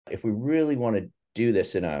if we really want to do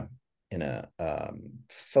this in a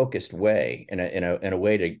focused way, in a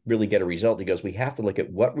way to really get a result, he goes, we have to look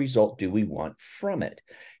at what result do we want from it.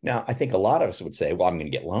 Now, I think a lot of us would say, well, I'm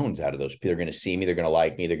going to get loans out of those people. They're going to see me, they're going to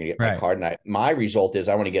like me, they're going to get my Right. card. And my result is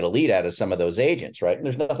I want to get a lead out of some of those agents, right? And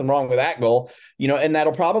there's nothing wrong with that goal, and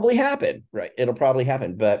that'll probably happen, right? It'll probably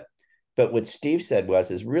happen. But what Steve said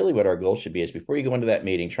is really what our goal should be is before you go into that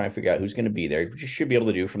meeting, try and figure out who's going to be there. You should be able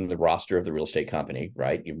to do from the roster of the real estate company,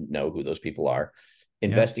 right? You know who those people are.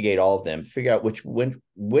 Yep. Investigate all of them, figure out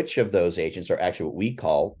which of those agents are actually what we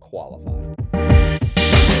call qualified.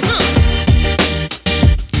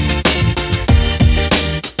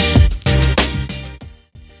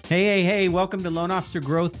 Hey, welcome to Loan Officer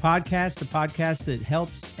Growth Podcast, the podcast that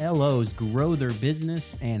helps LOs grow their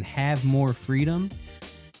business and have more freedom.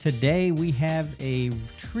 Today, we have a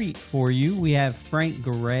treat for you. We have Frank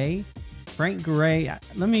Garay. Frank Garay,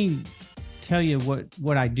 let me tell you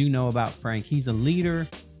what I do know about Frank. He's a leader.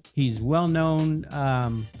 He's well known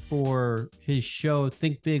for his show,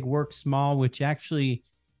 Think Big, Work Small, which actually,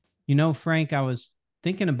 Frank, I was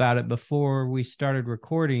thinking about it before we started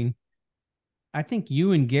recording. I think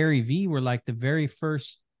you and Gary Vee were like the very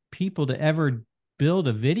first people to ever build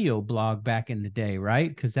a video blog back in the day, right?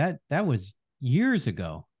 Because that was years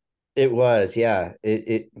ago. It was, yeah.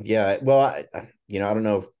 Yeah. Well, I don't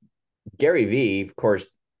know. Gary Vee, of course,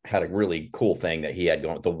 had a really cool thing that he had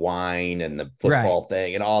going with the wine and the Right. football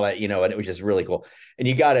thing and all that, and it was just really cool. And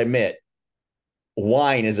you got to admit,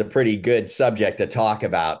 wine is a pretty good subject to talk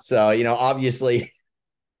about. So, obviously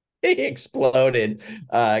he exploded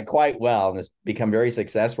quite well and has become very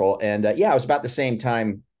successful. And yeah, it was about the same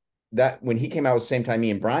time that when he came out was the same time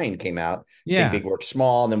me and Brian came out. Think Yeah. Big, Work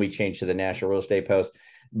Small, and then we changed to the National Real Estate Post.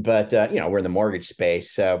 But we're in the mortgage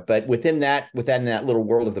space. So, but within that little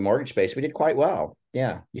world of the mortgage space, we did quite well.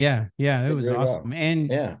 Yeah, Yeah. Yeah. It did was really awesome.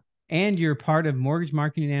 well. Yeah. And you're part of Mortgage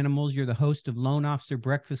Marketing Animals. You're the host of Loan Officer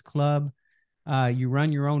Breakfast Club. You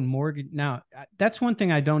run your own mortgage. Now, that's one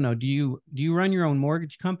thing I don't know. Do you run your own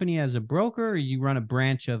mortgage company as a broker, or you run a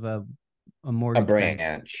branch of a A mortgage bank?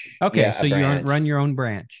 branch. Okay, Yeah, a so you branch. run your own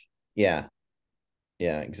branch. Yeah.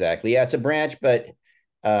 Yeah, exactly. Yeah, it's a branch, but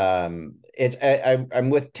I'm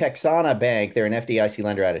with Texana Bank. They're an FDIC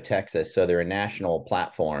lender out of Texas, so they're a national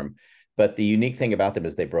platform. But the unique thing about them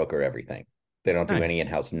is they broker everything. They don't do any Nice.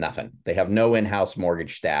 in-house, nothing. They have no in-house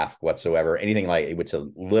mortgage staff whatsoever, anything like it. Which is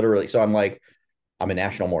literally, so I'm a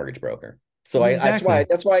national mortgage broker. So Exactly.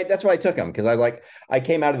 that's why I took them, because I was like, I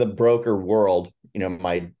came out of the broker world.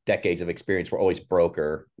 My decades of experience were always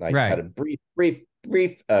broker. I had Right. a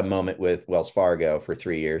brief moment with Wells Fargo for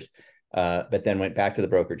 3 years, but then went back to the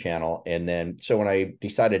broker channel. And then, so when I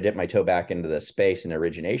decided to dip my toe back into the space and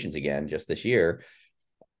originations again, just this year,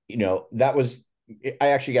 that was, I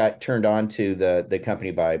actually got turned on to the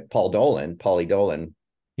company by Paulie Dolan,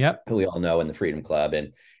 Yep. who we all know in the Freedom Club.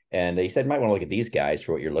 And he said, you might want to look at these guys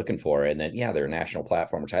for what you're looking for. And then, yeah, they're a national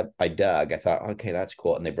platform, which I dug. I thought, okay, that's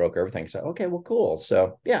cool. And they broke everything. So, okay, well, cool.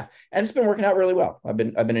 So yeah. And it's been working out really well. I've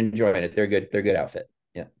been enjoying it. They're good. They're a good outfit.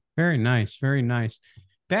 Yeah. Very nice. Very nice.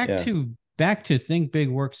 Back Yeah. to back to Think Big,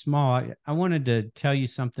 Work Small. I wanted to tell you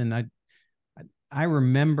something. I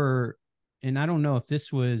remember, and I don't know if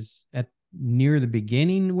this was at near the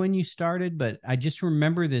beginning when you started, but I just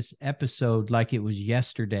remember this episode like it was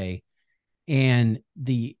yesterday. And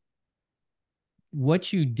the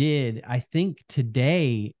what you did, I think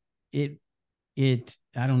today, it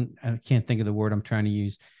I can't think of the word I'm trying to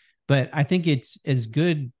use, but I think it's as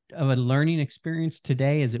good of a learning experience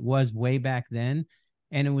today as it was way back then.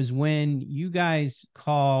 And it was when you guys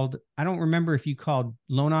called, I don't remember if you called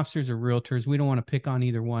loan officers or realtors. We don't want to pick on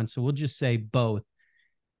either one, so we'll just say both.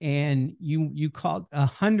 And you called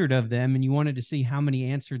 100 of them, and you wanted to see how many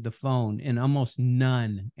answered the phone, and almost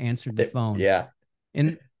none answered the phone. Yeah.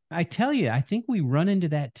 And I tell you, I think we run into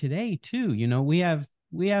that today too. We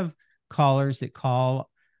have callers that call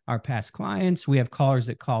our past clients. We have callers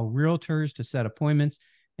that call realtors to set appointments.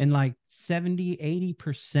 And like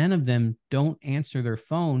 70-80% of them don't answer their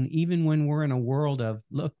phone, even when we're in a world of,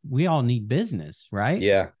 look, we all need business, right?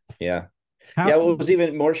 Yeah. Yeah. How Yeah. What was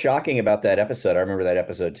even more shocking about that episode, I remember that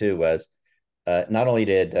episode too, was not only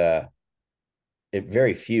did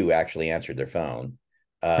very few actually answered their phone.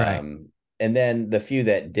 right. Um, and then the few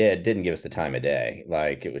that didn't give us the time of day.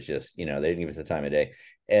 Like it was just, they didn't give us the time of day.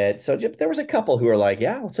 And so there was a couple who were like,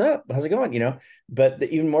 yeah, what's up? How's it going? But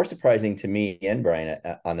even more surprising to me and Brian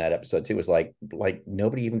on that episode too was like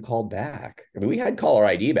nobody even called back. I mean, we had caller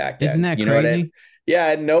ID back Isn't then, that what I mean? crazy?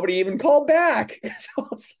 Yeah, and nobody even called back. So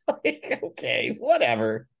it's like, okay,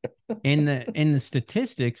 whatever. In the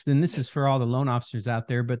statistics, then this is for all the loan officers out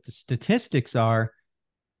there, but the statistics are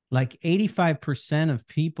like 85% of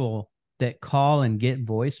people that call and get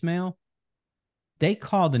voicemail, they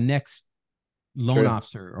call the next loan True.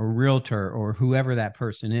 officer or realtor or whoever that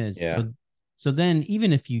person is. Yeah. So then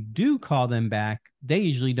even if you do call them back, they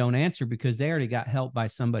usually don't answer because they already got help by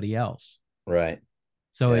somebody else. Right.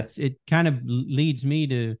 So Yeah. it kind of leads me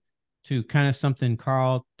to kind of something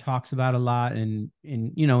Carl talks about a lot, and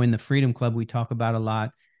in the Freedom Club we talk about a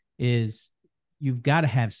lot, is you've got to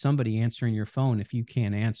have somebody answering your phone if you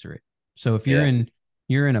can't answer it. So if Yeah.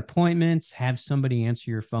 you're in appointments, have somebody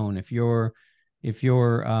answer your phone. If you're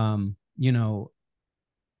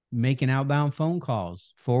making outbound phone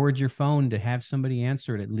calls, forward your phone to have somebody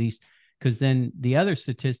answer it at least, because then the other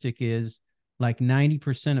statistic is like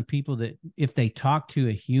 90% of people that if they talk to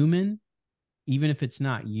a human, even if it's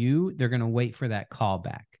not you, they're going to wait for that call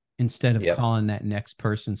back instead of Yep. calling that next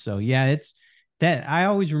person. So yeah, it's that I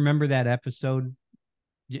always remember that episode.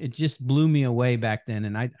 It just blew me away back then.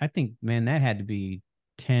 And I think, man, that had to be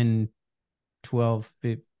 10, 12,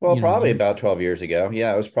 15, Well, probably years. about 12 years ago.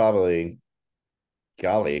 Yeah, it was probably,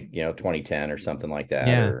 golly, 2010 or something like that,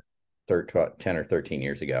 Yeah, or 10 or 13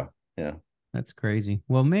 years ago. Yeah. that's crazy.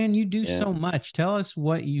 Well, man, you do Yeah. so much. Tell us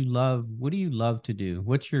what you love. What do you love to do?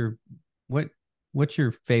 What what's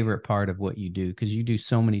your favorite part of what you do? Because you do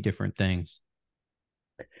so many different things.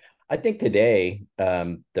 I think today,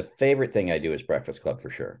 the favorite thing I do is Breakfast Club for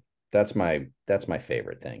sure. That's my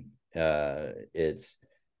favorite thing.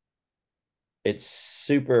 It's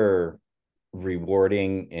super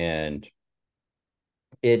rewarding, and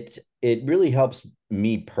it really helps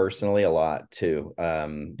me personally a lot too.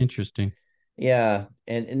 Interesting. Yeah,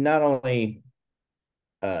 and not only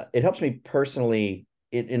it helps me personally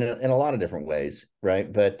in a lot of different ways,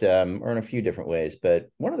 right? But or in a few different ways. But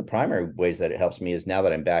one of the primary ways that it helps me is now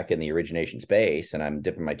that I'm back in the origination space and I'm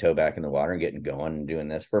dipping my toe back in the water and getting going and doing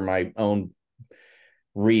this for my own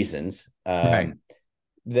reasons. Right.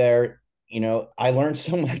 There, I learned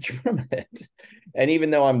so much from it. And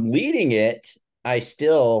even though I'm leading it, I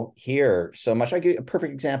still hear so much. I give a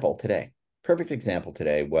perfect example today. Perfect example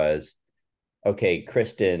today was, okay,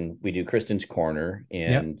 Kristen, we do Kristen's Corner,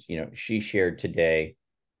 Yep. and she shared today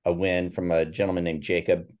a win from a gentleman named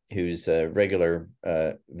Jacob, who's a regular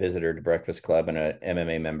visitor to Breakfast Club and a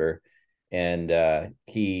MMA member, and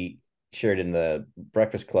he shared in the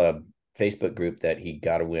Breakfast Club Facebook group that he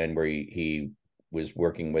got a win where he was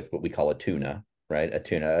working with what we call a tuna, right? A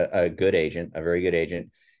tuna, a good agent, a very good agent,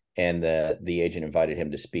 and the agent invited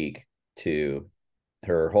him to speak to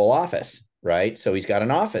her whole office, right? So he's got an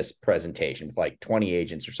office presentation with like 20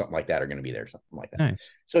 agents or something like that are going to be there, something like that. Nice.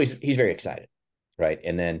 So he's very excited, right?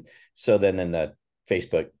 And then in the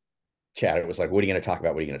Facebook chat, it was like, what are you going to talk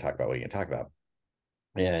about? What are you going to talk about? What are you going to talk about?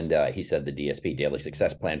 And he said the DSP, Daily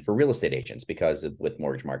Success Plan for real estate agents, because with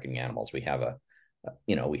Mortgage Marketing Animals, we have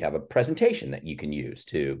a presentation that you can use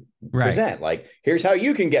to Right. present, like, here's how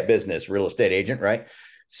you can get business, real estate agent, right?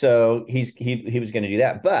 So he was going to do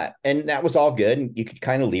that, and that was all good, and you could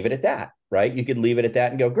kind of leave it at that, right? You could leave it at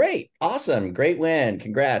that and go, great, awesome, great win,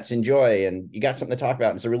 congrats, enjoy, and you got something to talk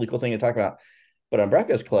about. It's a really cool thing to talk about. But on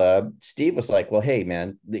Breakfast Club, Steve was like, well, hey,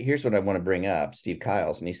 man, here's what I want to bring up, Steve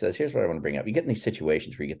Kyles. And he says, here's what I want to bring up. You get in these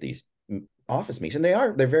situations where you get these office meetings, and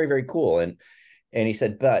they're very, very cool. And he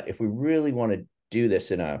said, but if we really want to do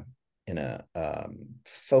this in a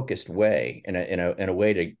focused way, in a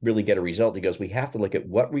way to really get a result, he goes, we have to look at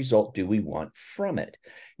what result do we want from it.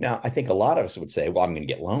 Now, I think a lot of us would say, well, I'm going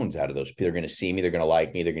to get loans out of those people. They're going to see me. They're going to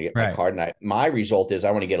like me. They're going to get my Right. card. And my result is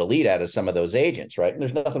I want to get a lead out of some of those agents, right? And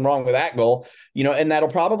there's nothing wrong with that goal, and that'll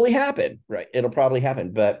probably happen, right? It'll probably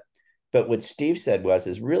happen. But what Steve said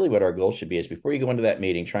is really what our goal should be is, before you go into that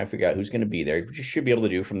meeting, try and figure out who's going to be there, which you should be able to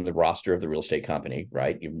do from the roster of the real estate company,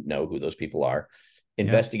 right? You know who those people are. Yep.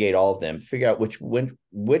 Investigate all of them, figure out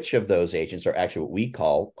which of those agents are actually what we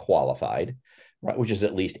call qualified, right? Which is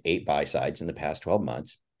at least 8 buy sides in the past 12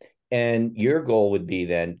 months. And your goal would be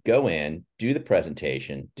then go in, do the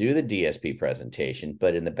presentation, do the DSP presentation,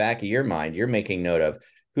 but in the back of your mind, you're making note of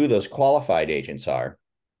who those qualified agents are,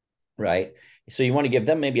 right? So you want to give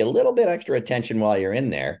them maybe a little bit extra attention while you're in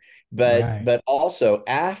there, but Right. also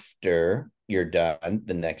after you're done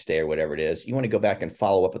the next day or whatever it is, you want to go back and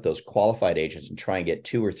follow up with those qualified agents and try and get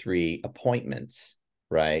 2 or 3 appointments,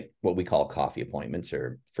 right? What we call coffee appointments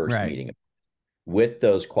or first Right. meeting with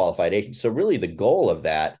those qualified agents. So really the goal of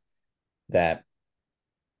that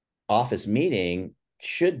office meeting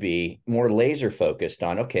should be more laser focused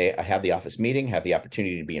on, okay, I have the office meeting, have the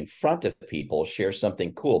opportunity to be in front of people, share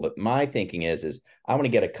something cool. But my thinking is I want to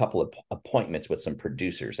get a couple of appointments with some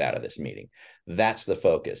producers out of this meeting. That's the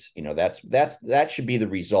focus. That should be the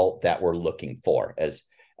result that we're looking for, as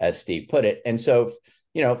Steve put it. And so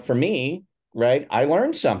for me, right, I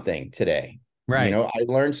learned something today. Right. I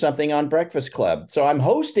learned something on Breakfast Club. So I'm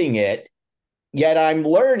hosting it, yet I'm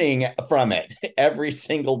learning from it every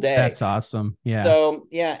single day. That's awesome. Yeah. So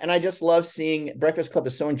yeah, and I just love seeing Breakfast Club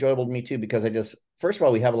is so enjoyable to me too, because first of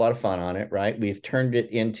all, we have a lot of fun on it, right? We've turned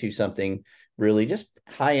it into something really just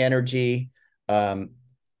high energy. Um,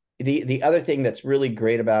 the other thing that's really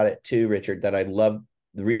great about it too, Richard, that I love,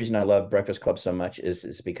 the reason I love Breakfast Club so much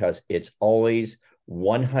is because it's always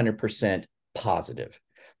 100% positive.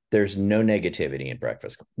 There's no negativity in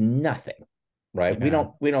Breakfast Club, nothing, right? We Yeah.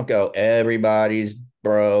 don't we don't go everybody's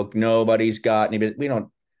broke, nobody's got any. We don't.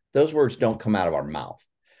 Those words don't come out of our mouth.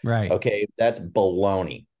 Right. Okay, that's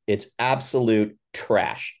baloney. It's absolute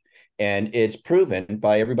trash. And it's proven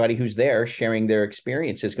by everybody who's there sharing their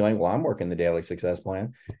experiences, going, well, I'm working the daily success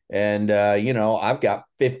plan. And, I've got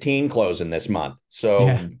 15 closing this month.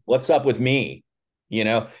 Yeah. So what's up with me? You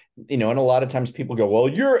know, and a lot of times people go, well,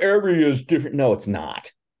 your area is different. No, it's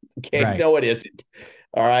not. Okay. Right. No, it isn't.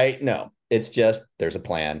 All right. No, it's just there's a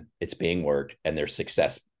plan, it's being worked, and there's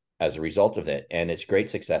success as a result of it. And it's great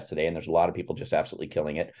success today. And there's a lot of people just absolutely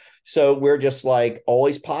killing it. So we're just like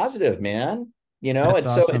always positive, man. That's And so it's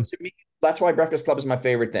awesome. to me, that's why Breakfast Club is my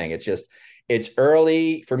favorite thing. It's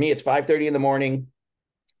early. For me, it's 5:30 in the morning.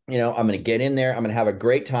 I'm going to get in there. I'm going to have a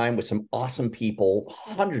great time with some awesome people,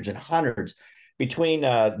 hundreds and hundreds between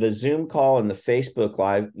the Zoom call and the Facebook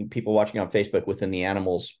Live, people watching on Facebook within the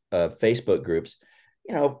animals Facebook groups.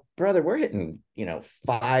 Brother, we're hitting,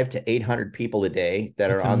 500 to 800 people a day that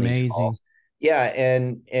are That's on these amazing. calls. Yeah.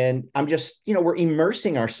 And I'm just, we're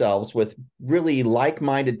immersing ourselves with really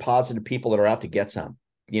like-minded, positive people that are out to get some,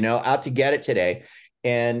 out to get it today.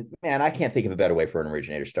 And man, I can't think of a better way for an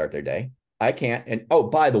originator to start their day. I can't. And oh,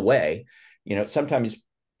 by the way, sometimes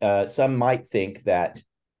some might think that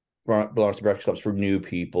belongs to Breakfast Clubs for new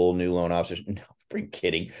people, new loan officers. No, freaking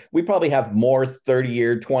kidding. We probably have more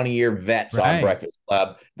 30-year, 20-year vets on Right. Breakfast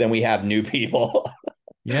Club than we have new people.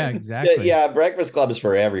 Yeah, exactly. Yeah, Breakfast Club is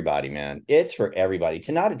for everybody, man. It's for everybody.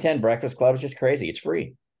 To not attend Breakfast Club is just crazy. It's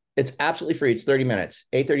free. It's absolutely free. It's 30 minutes,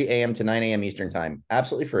 8:30 a.m. to 9 a.m. Eastern time.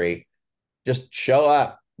 Absolutely free. Just show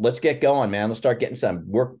up. Let's get going, man. Let's start getting some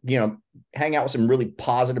work, hang out with some really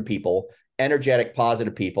positive people, energetic,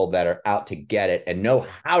 positive people that are out to get it and know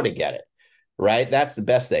how to get it. Right. That's the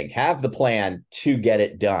best thing. Have the plan to get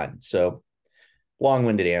it done. So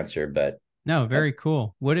long-winded answer, but No, that's, very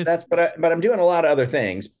cool. What if, but I'm doing a lot of other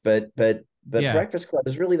things, but yeah, Breakfast Club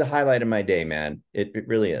is really the highlight of my day, man. It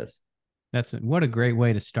really is. what a great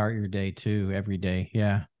way to start your day too, every day.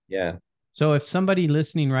 Yeah. Yeah. So if somebody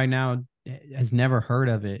listening right now has never heard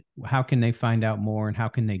of it, how can they find out more and how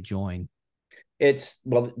can they join?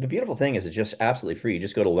 Well, the beautiful thing is it's just absolutely free. You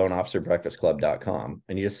just go to loanofficerbreakfastclub.com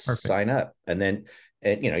and you just Perfect. sign up. And then,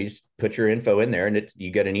 you just put your info in there and you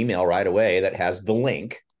get an email right away that has the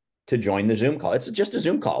link to join the Zoom call. It's just a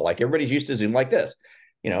Zoom call. Like everybody's used to Zoom like this.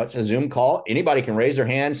 It's a Zoom call. Anybody can raise their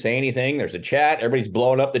hand, say anything. There's a chat. Everybody's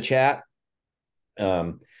blowing up the chat.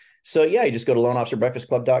 Um, so yeah, you just go to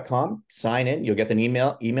loanofficerbreakfastclub.com, sign in. You'll get an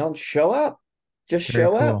email and show up. Just Very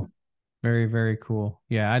show up. cool. Very, very cool.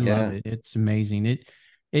 Yeah, I love Yeah. it. It's amazing.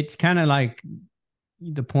 It's kind of like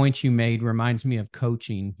the points you made reminds me of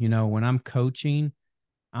coaching. When I'm coaching,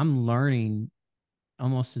 I'm learning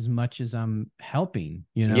almost as much as I'm helping,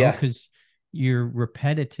 Yeah. because you're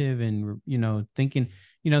repetitive and thinking,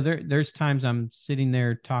 there's times I'm sitting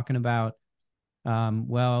there talking about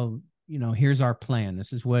well, here's our plan.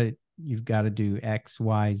 This is what you've got to do X,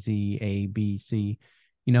 Y, Z, A, B, C,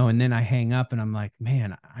 and then I hang up and I'm like,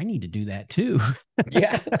 man, I need to do that too.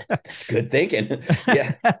 Yeah. That's good thinking.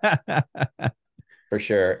 Yeah. For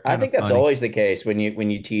sure. I Kind of think that's funny. always the case when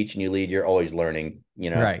you teach and you lead, you're always learning,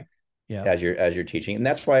 Right. Yeah. as you're teaching. And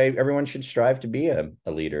that's why everyone should strive to be a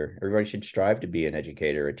leader. Everybody should strive to be an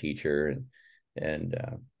educator, a teacher, and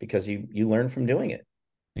because you learn from doing it,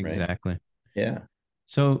 right? Exactly. Yeah.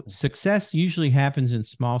 So success usually happens in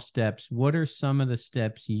small steps. What are some of the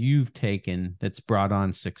steps you've taken that's brought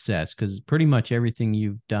on success? Because pretty much everything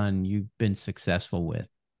you've done, you've been successful with.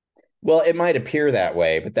 Well, it might appear that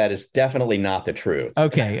way, but that is definitely not the truth.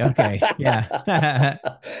 Okay. Okay. Yeah.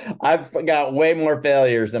 I've got way more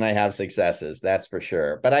failures than I have successes, that's for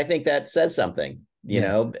sure. But I think that says something,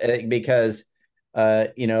 Yes. because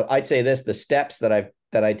I'd say this: the steps that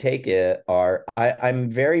I take are I'm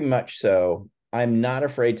very much so. I'm not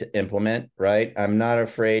afraid to implement, right? I'm not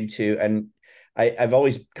afraid to, and I've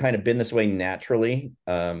always kind of been this way naturally.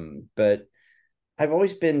 But I've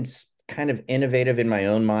always been kind of innovative in my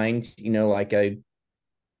own mind, like I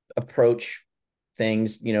approach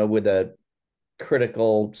things, with a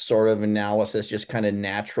critical sort of analysis, just kind of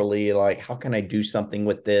naturally, like, how can I do something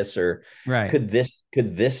with this? Or Right. could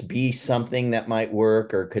this be something that might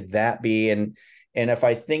work? Or could that be? And if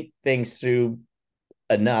I think things through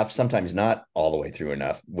enough, sometimes not all the way through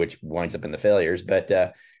enough, which winds up in the failures, but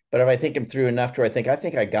if I think them through enough to where I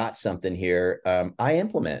think I got something here, I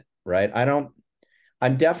implement, right?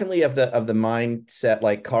 I'm definitely of the mindset,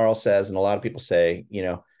 like Carl says, and a lot of people say,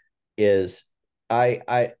 is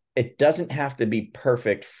I it doesn't have to be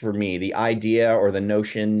perfect for me. The idea or the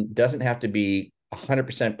notion doesn't have to be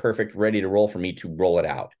 100% perfect, ready to roll for me to roll it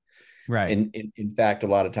out. Right. In fact, a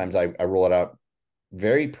lot of times I roll it out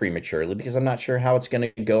very prematurely because I'm not sure how it's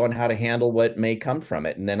going to go and how to handle what may come from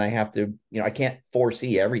it. And then I have to, I can't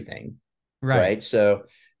foresee everything. Right. Right. So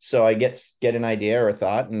I get an idea or a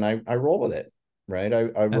thought and I roll with it. Right. I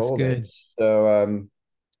That's roll with it. good. So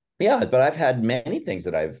yeah, but I've had many things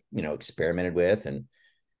that I've, experimented with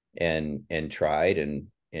and tried, and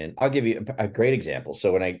I'll give you a great example.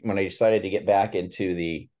 So when I decided to get back into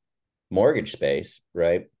the mortgage space,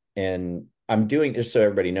 right? And I'm doing this, so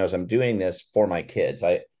everybody knows, I'm doing this for my kids.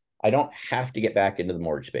 I don't have to get back into the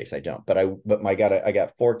mortgage space. I don't. But I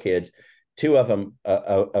got 4 kids, two of them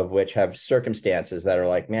of which have circumstances that are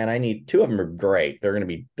like, man, I need two of them are great.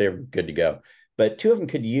 They're good to go. But two of them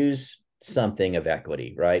could use something of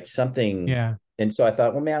equity, right? Something. Yeah. And so I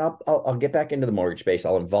thought, well, man, I'll get back into the mortgage space.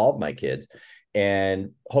 I'll involve my kids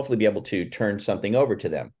and hopefully be able to turn something over to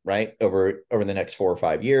them, right? Over the next 4 or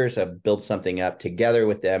 5 years, I've built something up together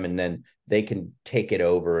with them, and then they can take it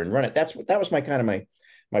over and run it. That was my kind of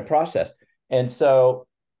my process. And so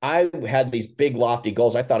I had these big lofty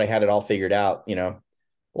goals. I thought I had it all figured out,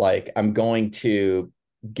 like I'm going to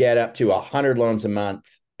get up to 100 loans a month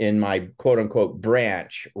in my quote unquote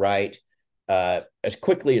branch, right? As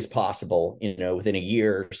quickly as possible, within a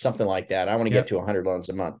year or something like that. I want to get Yep. to 100 loans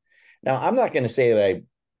a month. Now, I'm not going to say that I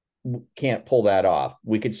can't pull that off.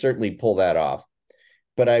 We could certainly pull that off.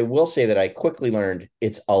 But I will say that I quickly learned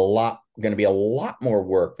it's going to be a lot more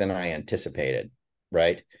work than I anticipated,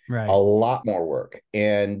 right? A Right. lot more work.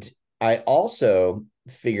 And I also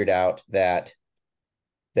figured out that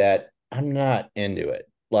I'm not into it.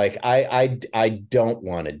 Like I don't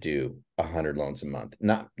want to do 100 loans a month.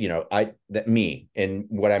 Not, that me and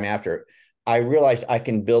what I'm after. I realized I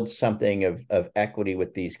can build something of equity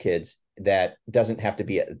with these kids that doesn't have to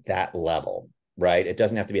be at that level, right? It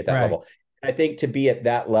doesn't have to be at that Right. level. I think to be at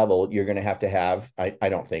that level, you're going to have, I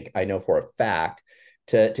don't think, I know for a fact,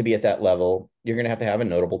 to be at that level, you're going to have a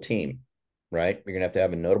notable team, right? You're going to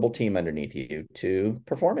have a notable team underneath you to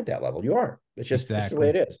perform at that level. You are. This is the way Exactly.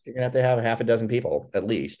 it is. You're going to have a half a dozen people at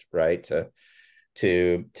least, right?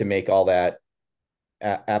 To make all that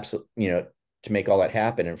absolute, to make all that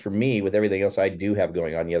happen. And for me, with everything else I do have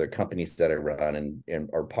going on, the other companies that I run and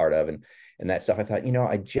are part of, and that stuff, I thought,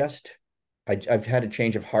 I've had a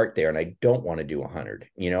change of heart there, and I don't want to do 100.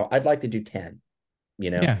 I'd like to do 10.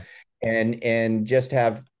 You know, Yeah. and just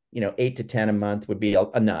have 8 to 10 a month would be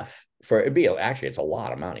enough for it'd be actually it's a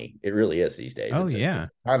lot of money. It really is these days. Oh It's yeah.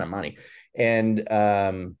 a ton of money, and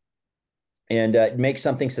make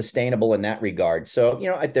something sustainable in that regard. So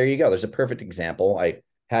there you go. There's a perfect example. I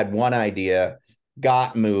had one idea,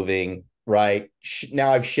 got moving, right?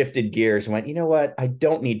 Now I've shifted gears and went, you know what? I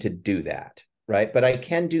don't need to do that, right? But I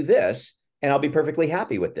can do this, and I'll be perfectly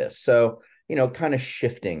happy with this. So kind of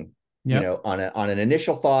shifting, Yep. on an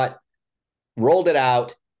initial thought, rolled it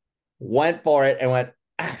out, went for it, and went,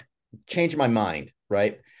 changed my mind,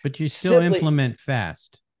 right? But you still Simply, implement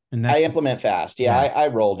fast. And I that's implement fast. Yeah, yeah. I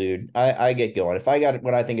roll, dude. I get going. If I got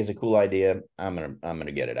what I think is a cool idea, I'm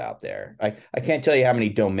gonna get it out there. I can't tell you how many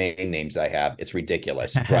domain names I have. It's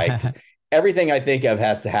ridiculous, right? Everything I think of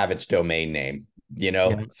has to have its domain name,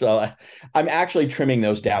 Yeah. So I'm actually trimming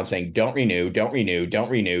those down, saying don't renew, don't renew, don't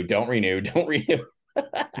renew, don't renew, don't renew. There's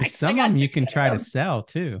I some of got them too you can many try of to them. sell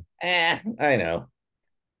too. I know,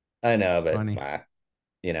 It's but funny.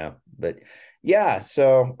 but yeah.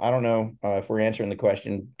 So I don't know if we're answering the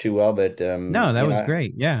question too well, but No, that was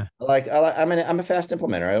great. Yeah. I'm a fast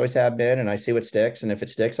implementer. I always have been, and I see what sticks. And if it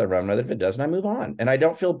sticks, I run with it. If it doesn't, I move on. And I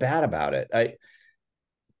don't feel bad about it.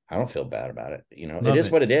 I don't feel bad about it. It Love is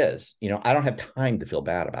it. what it is. I don't have time to feel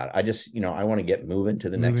bad about it. I just, I want to get moving to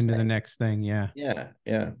the next Moving to the thing. next thing. Yeah. Yeah,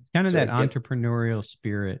 yeah. Kind of So that get entrepreneurial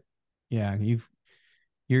spirit. Yeah.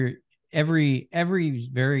 You're every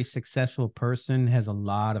very successful person has a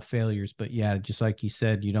lot of failures, but yeah, just like you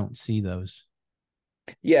said, you don't see those.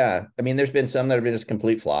 Yeah. I mean, there's been some that have been just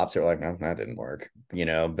complete flops. They're like, no, that didn't work.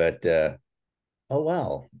 But oh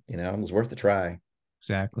well, it was worth the try.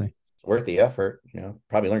 Exactly. It's worth the effort.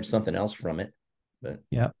 Probably learned something else from it. But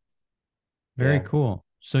Yep. Very yeah. cool.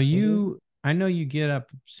 So Mhm. I know you get up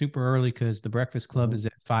super early because the Breakfast Club Mhm. is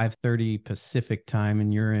at 5:30 Pacific time,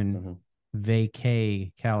 and you're in Mhm.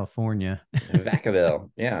 Vacay, California. Vacaville.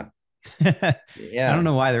 Yeah. I don't Yeah.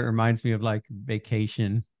 know why that reminds me of like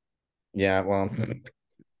vacation. Yeah. Well,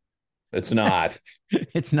 it's not.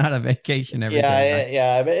 It's not a vacation every day, Yeah, right?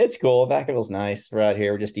 yeah, but it's cool. Vacaville's nice. We're out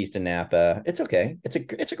here. We're just east of Napa. It's okay. It's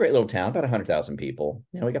a great little town, about 100,000 people.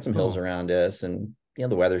 We got some hills Cool. around us, and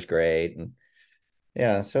the weather's great, and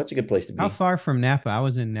yeah, so it's a good place to How be. far from Napa? I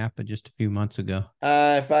was in Napa just a few months ago.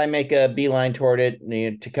 If I make a beeline toward it,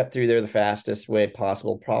 to cut through there the fastest way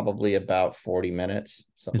possible, probably about 40 minutes,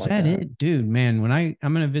 something Is like that that. it? Dude, man, when I'm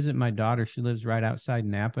gonna visit my daughter, she lives right outside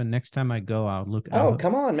Napa. Next time I go, I'll look Oh, out.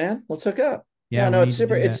 come on, man. Let's hook up. Yeah, Yeah, we no, it's need to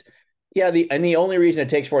super. do that. It's yeah, the only reason it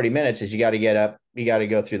takes 40 minutes is you got to get up, you got to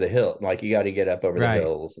go through the hill. Like you got to get up over the Right.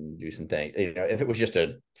 hills and do some things. If it was just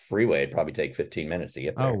a freeway, it'd probably take 15 minutes to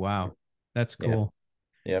get Oh, there. wow. That's Yeah. cool.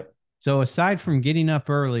 Yep. So aside from getting up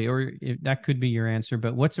early, or if that could be your answer,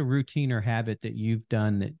 but what's a routine or habit that you've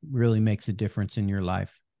done that really makes a difference in your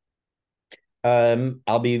life?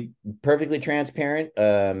 I'll be perfectly transparent.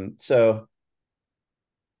 So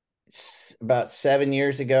about 7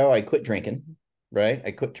 years ago, I quit drinking, right?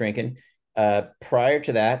 I quit drinking. Prior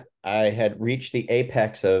to that, I had reached the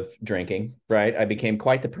apex of drinking, right? I became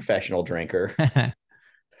quite the professional drinker.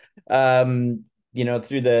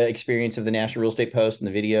 Through the experience of the National Real Estate Post and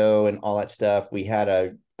the video and all that stuff, we had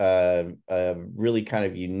a really kind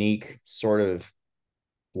of unique sort of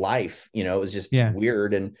life. It was just Yeah.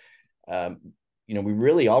 weird, and um, we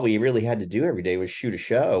really had to do every day was shoot a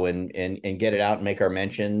show and get it out and make our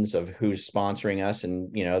mentions of who's sponsoring us,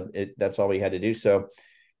 and that's all we had to do. So,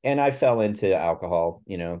 and I fell into alcohol,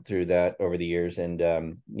 through that over the years, and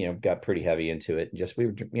got pretty heavy into it. And just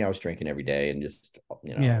I was drinking every day, and just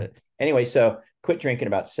Yeah. anyway. So quit drinking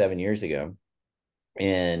about 7 years ago,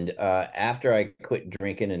 and after I quit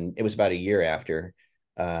drinking, and it was about a year after,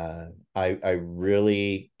 I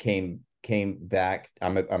really came back.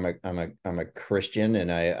 I'm a Christian,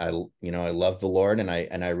 and I love the Lord, and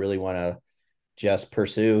I really want to just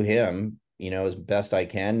pursue Him, as best I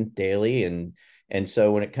can daily. And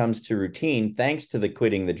so when it comes to routine, thanks to the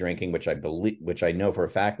quitting the drinking, which I know for a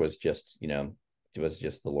fact was just the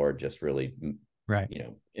Lord just really Right.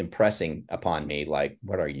 impressing upon me, like,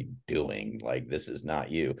 what are you doing? Like, this is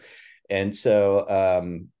not you. And so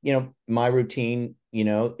my routine,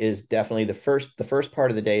 is definitely the first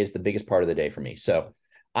part of the day is the biggest part of the day for me. So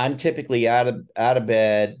I'm typically out of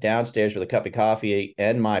bed downstairs with a cup of coffee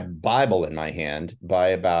and my Bible in my hand by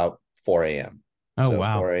about 4 a.m. Oh, So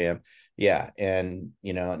wow. 4 a.m. Yeah. And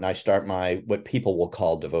I start my, what people will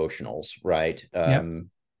call devotionals, right? Yep.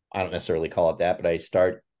 I don't necessarily call it that, but I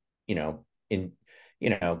start, in, you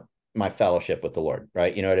know, my fellowship with the Lord,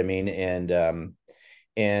 right? You know what I mean?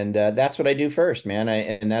 And that's what I do first, man.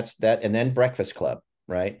 And that's that. And then Breakfast Club,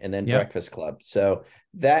 right? And then Yep. Breakfast Club. So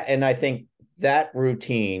and I think that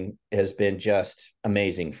routine has been just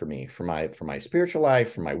amazing for me, for my spiritual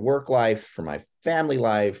life, for my work life, for my family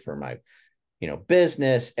life, for my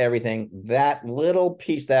business, everything. That little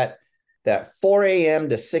piece, that 4 a.m.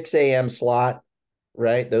 to 6 a.m. slot,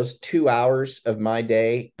 right? Those 2 hours of my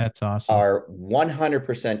day That's awesome. are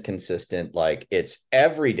 100% consistent. Like, it's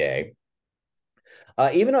every day,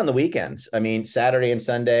 even on the weekends. I mean, Saturday and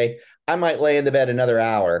Sunday, I might lay in the bed another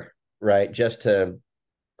hour, right? Just to,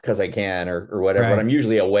 because I can, or whatever, but Right. I'm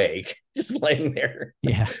usually awake, just laying there,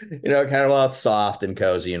 Yeah. kind of all soft and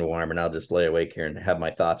cozy and warm. And I'll just lay awake here and have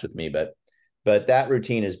my thoughts with me. But that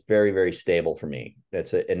routine is very, very stable for me.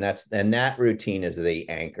 And that routine is the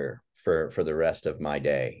anchor for the rest of my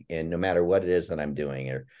day. And no matter what it is that I'm doing,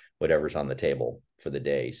 or whatever's on the table for the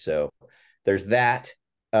day. So there's that.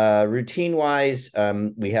 Routine wise,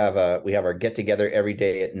 we have our get together every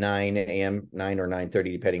day at 9 a.m., 9 or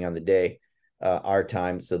 9:30, depending on the day, our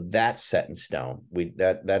time. So that's set in stone.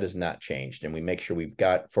 That has not changed. And we make sure we've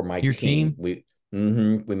got, for my Your team, team?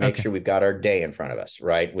 we make Okay. sure we've got our day in front of us,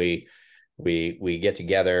 right? We get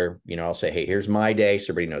together, I'll say, hey, here's my day,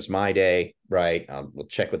 so everybody knows my day, right? We'll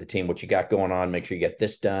check with the team what you got going on, make sure you get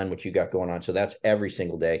this done, what you got going on. So that's every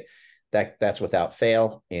single day. That's without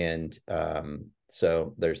fail. And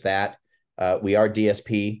so there's that. We are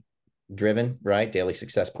DSP driven, right? Daily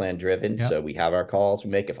success plan driven. Yep. So we have our calls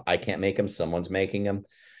we make. If I can't make them, someone's making them.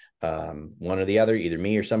 One or the other, either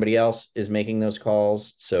me or somebody else is making those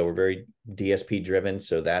calls. So we're very DSP driven.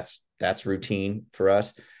 So that's routine for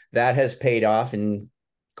us. That has paid off, and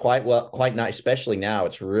quite well, quite nice, especially now.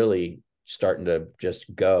 It's really starting to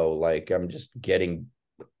just go. Like, I'm just getting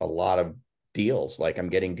a lot of deals. Like, I'm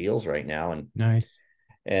getting deals right now. And Nice.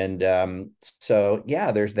 and so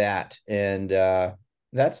yeah, there's that. And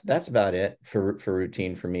that's about it for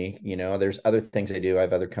routine for me. You know, there's other things I do. I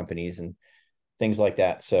have other companies and things like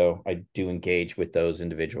that. So I do engage with those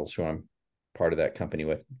individuals who I'm part of that company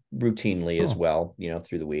with routinely as Cool. well, you know,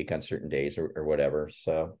 through the week on certain days or whatever.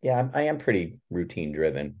 So yeah, I am pretty routine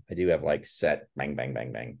driven. I do have like set bang, bang,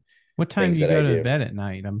 bang, bang What time do things you that I go to do. bed at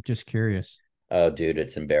night? I'm just curious. Oh, dude,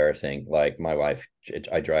 it's embarrassing. Like my wife,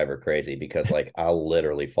 I drive her crazy because like I'll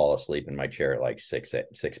literally fall asleep in my chair at like 6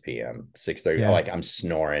 p.m., 6:30. Yeah. Like I'm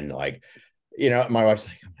snoring. Like, you know, my wife's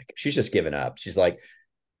like, oh my God, she's just giving up. She's like,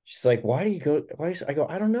 why do you go? I go,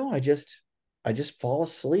 I don't know. I just fall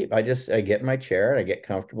asleep. I get in my chair and I get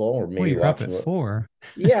comfortable or Well, maybe you're up at watching. 4.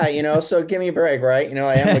 Yeah, you know, so give me a break, right? You know,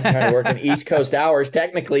 I am kind of working East Coast hours.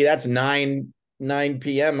 Technically, that's 9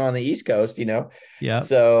 p.m. on the East Coast, you know. Yep.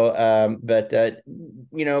 So but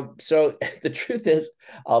you know, so the truth is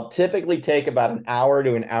I'll typically take about an hour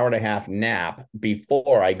to an hour and a half nap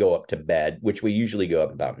before I go up to bed, which we usually go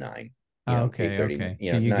up about 9, you Oh, know, okay. 8:30, Okay.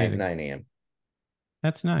 you So know, you get 9, a 9 a.m.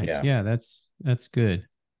 That's nice. Yeah. Yeah, that's good.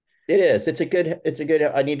 It is. It's a good.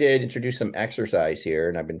 I need to introduce some exercise here,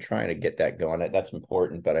 and I've been trying to get that going. That's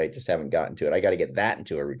important, but I just haven't gotten to it. I got to get that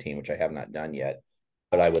into a routine, which I have not done yet,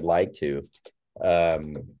 but I would like to.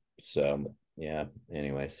 So yeah.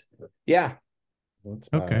 Anyways, yeah, that's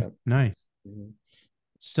about Okay. it. Nice. Mhm. Yeah,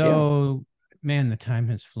 So, man, the time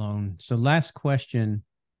has flown. So, last question.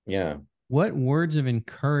 yeah. What words of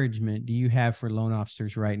encouragement do you have for loan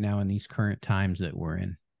officers right now in these current times that we're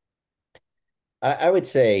in? I would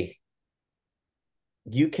say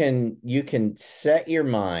you can set your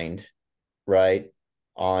mind right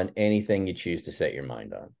on anything you choose to set your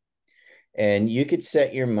mind on, and you could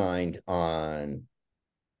set your mind on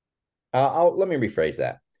let me rephrase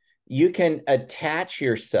that. You can attach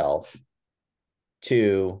yourself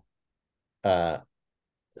to uh,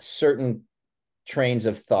 certain trains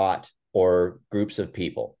of thought or groups of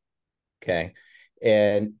people. Okay.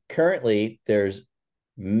 And currently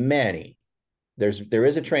many, there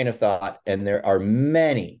is a train of thought, and there are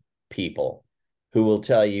many people who will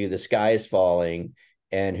tell you the sky is falling,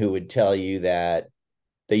 and who would tell you that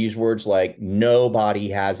they use words like nobody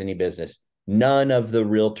has any business. None of the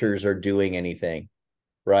realtors are doing anything,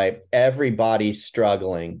 right? Everybody's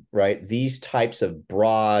struggling, right? These types of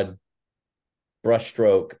broad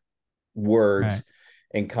brushstroke Right. words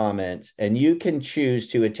and comments. And you can choose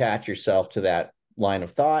to attach yourself to that line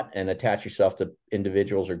of thought and attach yourself to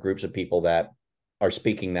individuals or groups of people that are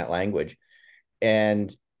speaking that language.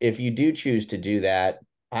 And if you do choose to do that,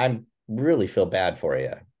 I really feel bad for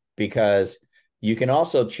you, because you can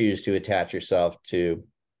also choose to attach yourself to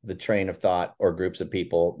the train of thought or groups of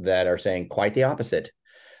people that are saying quite the opposite,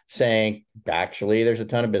 saying, actually, there's a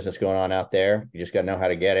ton of business going on out there. You just got to know how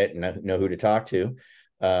to get it and know who to talk to.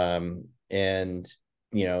 And,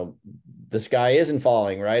 you know, the sky isn't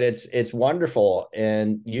falling, right? It's wonderful.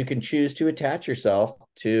 And you can choose to attach yourself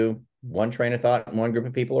to one train of thought and one group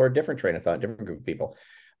of people, or a different train of thought, different group of people.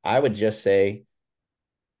 I would just say,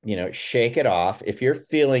 you know, shake it off. If you're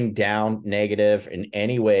feeling down, negative in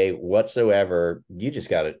any way whatsoever, you just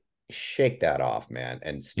got to shake that off, man,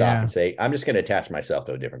 and stop Yeah. and say, I'm just going to attach myself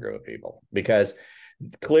to a different group of people, because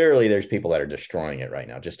clearly there's people that are destroying it right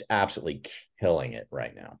now, just absolutely killing it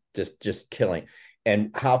right now, just killing. And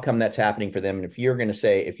how come that's happening for them? And if you're going to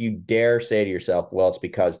say, if you dare say to yourself, well, it's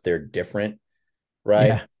because they're different, right?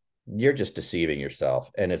 Yeah. You're just deceiving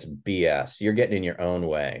yourself, and it's BS. You're getting in your own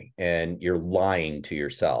way, and you're lying to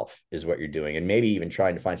yourself is what you're doing. And maybe even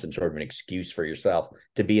trying to find some sort of an excuse for yourself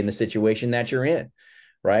to be in the situation that you're in.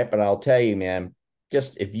 Right. But I'll tell you, man,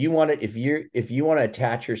 just if you want to, if you want to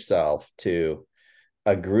attach yourself to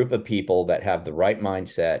a group of people that have the right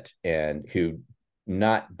mindset and who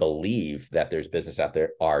not believe that there's business out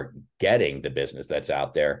there, are getting the business that's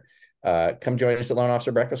out there, come join us at Loan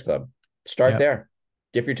Officer Breakfast Club. Start Yep. there.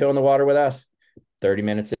 Dip your toe in the water with us. 30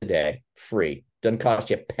 minutes a day, free. Doesn't cost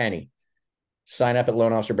you a penny. Sign up at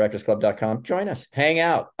loanofficerbreakfastclub.com. Join us. Hang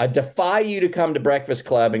out. I defy you to come to Breakfast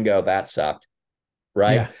Club and go, that sucked,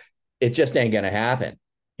 right? Yeah. It just ain't going to happen.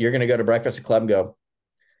 You're going to go to Breakfast Club and go,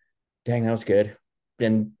 dang, that was good.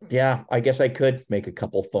 Then, yeah, I guess I could make a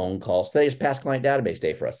couple phone calls. Today's past client database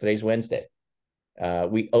day for us. Today's Wednesday.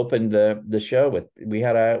 We opened the show with, we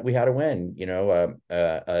had a win, you know,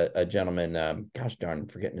 a gentleman, gosh darn, I'm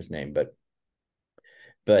forgetting his name, but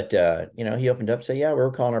you know, he opened up, say, yeah, we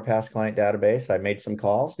were calling our past client database. I made some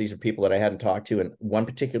calls. These are people that I hadn't talked to, and one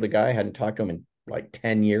particular guy, I hadn't talked to him in like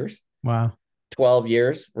 10 years, Wow. 12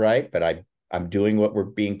 years, right? But I'm doing what we're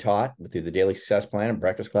being taught through the Daily Success Plan and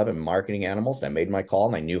Breakfast Club and Marketing Animals. And I made my call,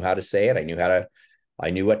 and I knew how to say it. I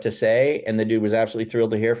knew what to say, and the dude was absolutely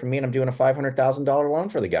thrilled to hear from me. And I'm doing a $500,000 loan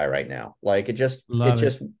for the guy right now. Like Love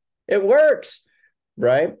it. it works,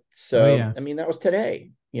 right? Oh So yeah. I mean, that was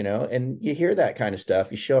today, and you hear that kind of stuff.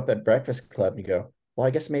 You show up at Breakfast Club and you go, well, I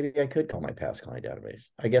guess maybe I could call my past client database.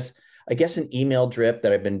 I guess an email drip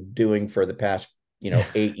that I've been doing for the past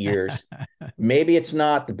 8 years, maybe it's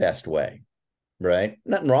not the best way, right?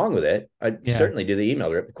 Nothing wrong with it. I Yeah. certainly do the email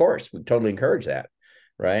drip, of course. We totally encourage that,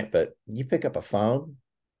 right? But you pick up a phone,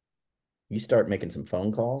 you start making some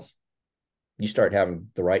phone calls, you start having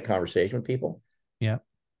the right conversation with people. Yeah.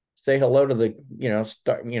 Say hello to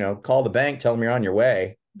the, call the bank, tell them you're on your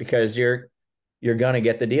way, because you're going to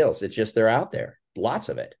get the deals. It's just they're out there, lots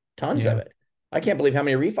of it, tons of Yeah. it. I can't believe how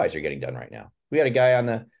many refis are getting done right now. We had a guy on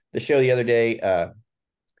the show the other day,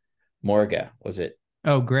 Morga, was it?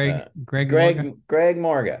 Oh, Uh, Greg Morgan. Greg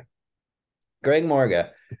Morga. Greg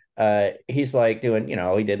Morga. He's like doing,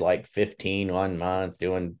 he did like 15 one month,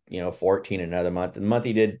 doing, 14 another month. And the month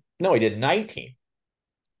he did 19.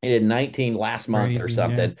 He did 19 last month or Crazy. Yeah.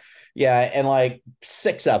 something. Yeah. And like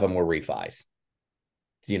 6 of them were refis,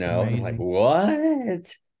 and I'm like, Amazing.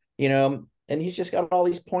 what? And he's just got all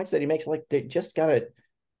these points that he makes. Like, they just got to,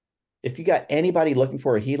 if you got anybody looking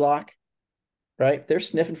for a HELOC, right? If they're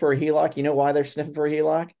sniffing for a HELOC. You know why they're sniffing for a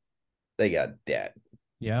HELOC? They got debt.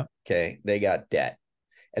 Yeah. Okay. They got debt.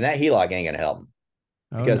 And that HELOC ain't going to help them,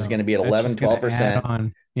 Oh because it's going no. to be at That's 11, just gonna add 12%. on.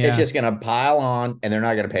 It's Yeah. just going to pile on, and they're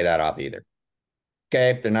not going to pay that off either.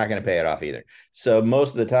 Okay. They're not going to pay it off either. So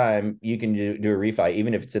most of the time you can do a refi,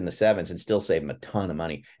 even if it's in the sevens, and still save them a ton of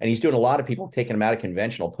money. And he's doing a lot of people taking them out of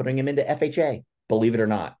conventional, putting them into FHA, believe it or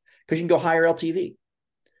not, because you can go higher LTV.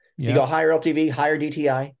 You go Yeah. higher LTV, higher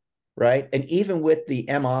DTI, right? And even with the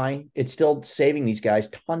MI, it's still saving these guys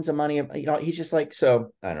tons of money. He's just like,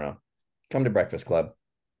 so I don't know. Come to Breakfast Club.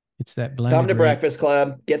 It's that Come blended to rate. Breakfast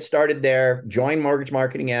Club, get started there, join Mortgage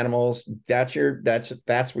Marketing Animals. That's where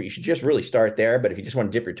you should just really start there. But if you just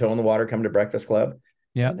want to dip your toe in the water, come to Breakfast Club.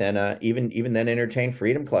 Yeah. And then even then entertain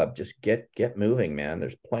Freedom Club. Just get moving, man.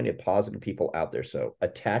 There's plenty of positive people out there. So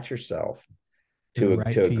attach yourself To the to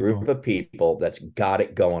right a group people. of people that's got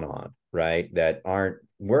it going on, right? That aren't,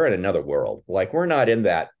 we're in another world. Like, we're not in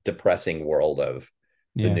that depressing world of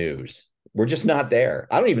the Yeah. news. We're just not there.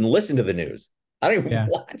 I don't even listen to the news. I don't even Yeah.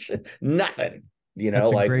 watch it. Nothing. That's a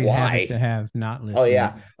Like, great habit to why? have, not Oh yeah.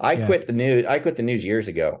 listening. I Yeah. quit the news. I quit the news years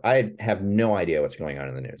ago. I have no idea what's going on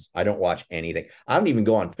in the news. I don't watch anything. I don't even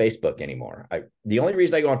go on Facebook anymore. The only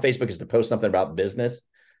reason I go on Facebook is to post something about business,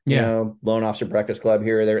 Yeah. Loan Officer Breakfast Club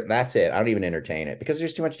here or there. That's it. I don't even entertain it, because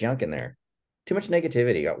there's too much junk in there. Too much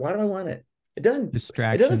negativity. Why do I want it? It doesn't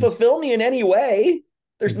Distractions. fulfill me in any way.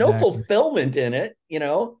 There's no Exactly. fulfillment in it.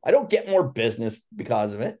 I don't get more business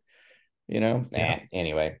because of it. Yeah.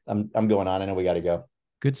 Anyway, I'm going on. I know we got to go.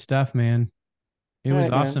 Good stuff, man. It All was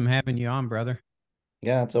right, awesome man. having you on, brother.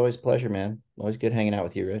 Yeah, it's always a pleasure, man. Always good hanging out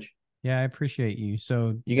with you, Rich. Yeah, I appreciate you.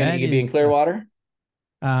 So You that gonna be in is Clearwater?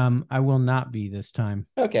 I will not be this time.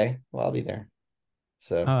 Okay, well, I'll be there. Oh,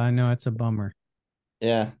 So I know it's a bummer.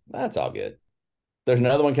 yeah, that's all good. There's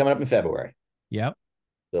another one coming up in February, Yep.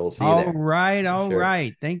 so we'll see you All there. right, For all sure.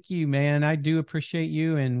 right. Thank you, man. I do appreciate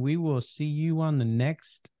you, and we will see you on the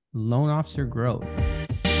next Loan Officer Growth.